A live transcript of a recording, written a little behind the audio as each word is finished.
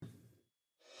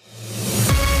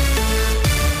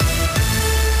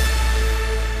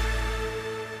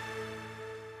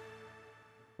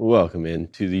Welcome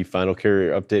into the final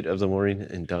carrier update of the morning.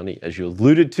 And Donny, as you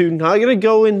alluded to, not going to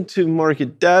go into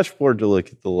market dashboard to look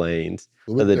at the lanes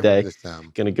of the day.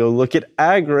 Going to go look at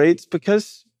ag rates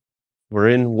because we're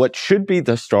in what should be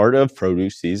the start of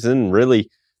produce season, really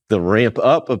the ramp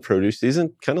up of produce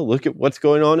season. Kind of look at what's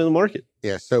going on in the market.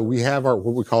 Yeah, so we have what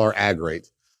we call our ag rate,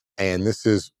 and this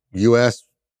is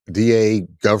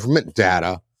USDA government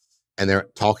data, and they're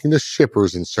talking to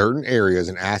shippers in certain areas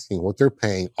and asking what they're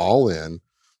paying all in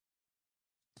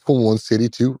from one city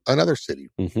to another city.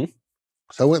 Mm-hmm.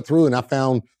 So I went through and I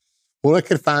found what I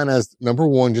could find as number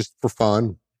one, just for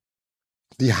fun,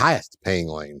 the highest paying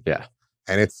lane. Yeah.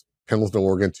 And it's Pendleton,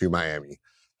 Oregon to Miami.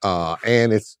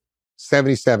 And it's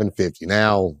 $77.50.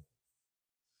 Now,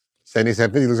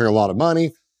 $77.50 looks like a lot of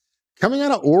money. Coming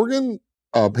out of Oregon,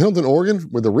 Pendleton, Oregon,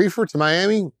 with the reefer to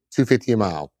Miami, $2.50 a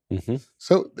mile. Mm-hmm.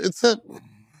 So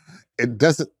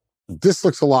this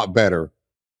looks a lot better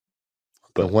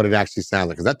than what it actually sounds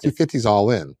like, because that $2.50 is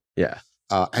all in. Yeah.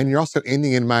 And you're also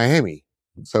ending in Miami.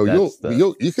 So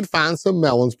you can find some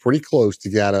melons pretty close to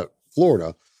get out of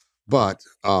Florida, but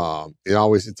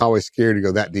it's always scary to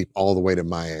go that deep all the way to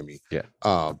Miami. Yeah.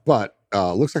 But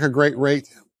looks like a great rate.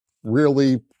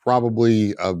 Really,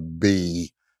 probably a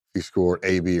B if you scored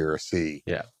A, B, or a C.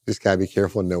 Yeah. Just gotta be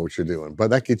careful and know what you're doing.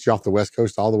 But that gets you off the West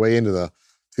Coast all the way into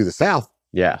to the South.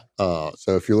 Yeah.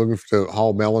 So if you're looking to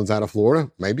haul melons out of Florida,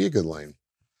 maybe a good lane.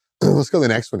 Let's go to the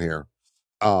next one here.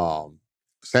 San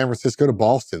Francisco to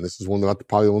Boston. This is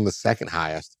probably one of the second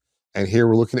highest. And here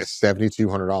we're looking at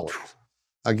 $7,200.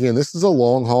 Again, this is a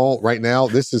long haul. Right now,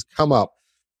 this has come up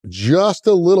just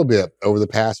a little bit over the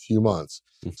past few months.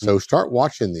 Mm-hmm. So start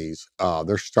watching these.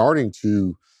 They're starting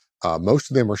to, most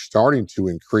of them are starting to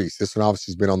increase. This one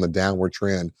obviously has been on the downward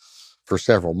trend for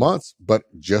several months, but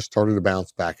just started to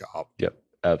bounce back up. Yep,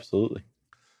 absolutely.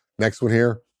 Next one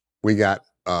here, we got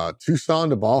Tucson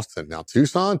to Boston. Now,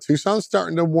 Tucson's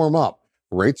starting to warm up.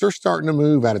 Rates are starting to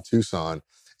move out of Tucson.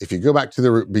 If you go back to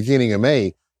the beginning of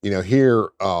May, here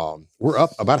we're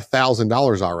up about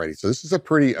 $1,000 already. So this is a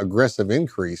pretty aggressive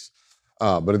increase.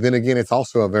 But then again, it's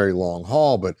also a very long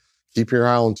haul. But keep your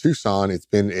eye on Tucson. It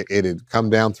had come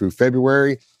down through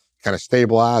February, kind of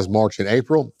stabilized March and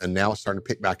April, and now it's starting to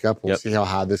pick back up. We'll see how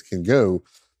high this can go.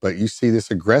 But you see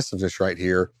this aggressiveness right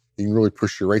here. You can really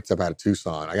push your rates up out of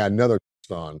Tucson. I got another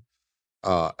Tucson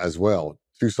as well.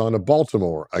 Tucson to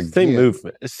Baltimore. Again, same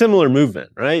movement, a similar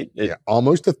movement, right?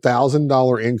 Almost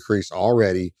 $1,000 increase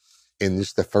already in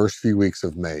just the first few weeks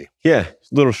of May. Yeah, a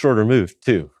little shorter move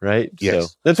too, right? Yes. So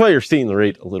that's why you're seeing the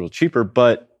rate a little cheaper,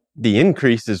 but the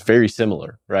increase is very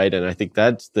similar, right? And I think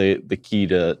that's the key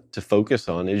to focus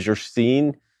on is you're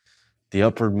seeing the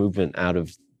upward movement out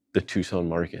of the Tucson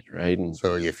market, right? And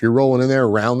so if you're rolling in there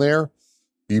around there,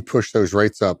 you push those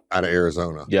rates up out of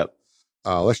Arizona. Yep.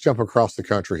 Let's jump across the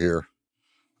country here.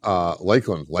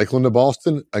 Lakeland to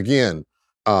Boston again.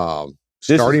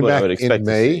 Starting back in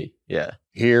May. Yeah.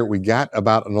 Here we got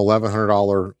about an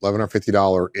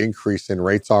 $1,150 increase in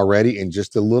rates already in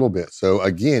just a little bit. So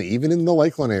again, even in the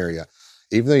Lakeland area,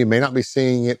 even though you may not be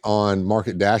seeing it on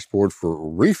market dashboard for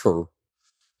reefer,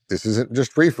 this isn't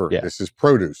just reefer. Yeah. This is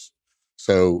produce.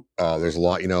 So there's a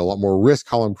lot more risk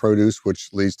hauling produce, which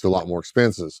leads to a lot more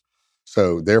expenses.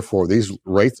 So therefore, these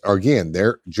rates are, again,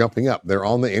 they're jumping up. They're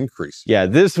on the increase. Yeah,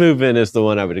 this movement is the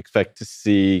one I would expect to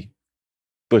see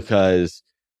because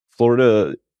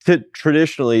Florida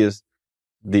traditionally is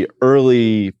the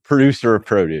early producer of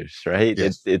produce, right?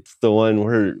 Yes. It's the one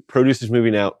where produce is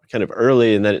moving out kind of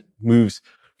early, and then it moves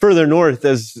further north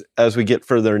as we get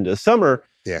further into summer.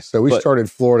 Yeah, so we started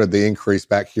Florida, the increase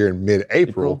back here in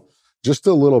mid-April. Just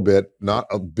a little bit, not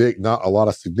a lot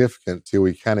of significant till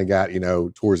we kind of got,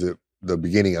 towards the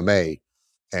beginning of May.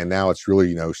 And now it's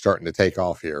really, starting to take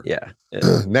off here. Yeah.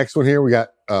 Next one here, we got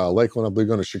Lakeland, I believe,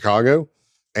 going to Chicago.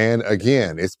 And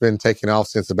again, it's been taking off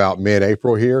since about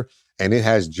mid-April here, and it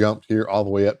has jumped here all the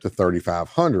way up to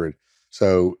 $3,500.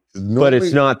 So, but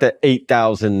it's not the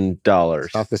 $8,000.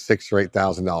 It's not the $6,000 or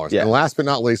 $8,000. Yeah. And last but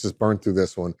not least, let's burn through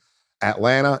this one.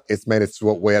 Atlanta, it's made its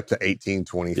way up to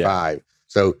 $1,825. Yeah.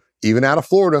 So even out of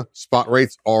Florida, spot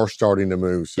rates are starting to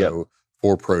move. So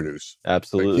for produce,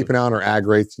 absolutely. So keep an eye on our ag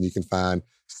rates, and you can find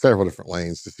several different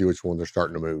lanes to see which ones are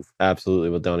starting to move. Absolutely.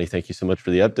 Well, Donny, thank you so much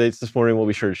for the updates this morning. We'll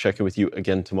be sure to check in with you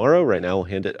again tomorrow. Right now, we'll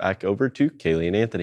hand it back over to Kaylee and Anthony.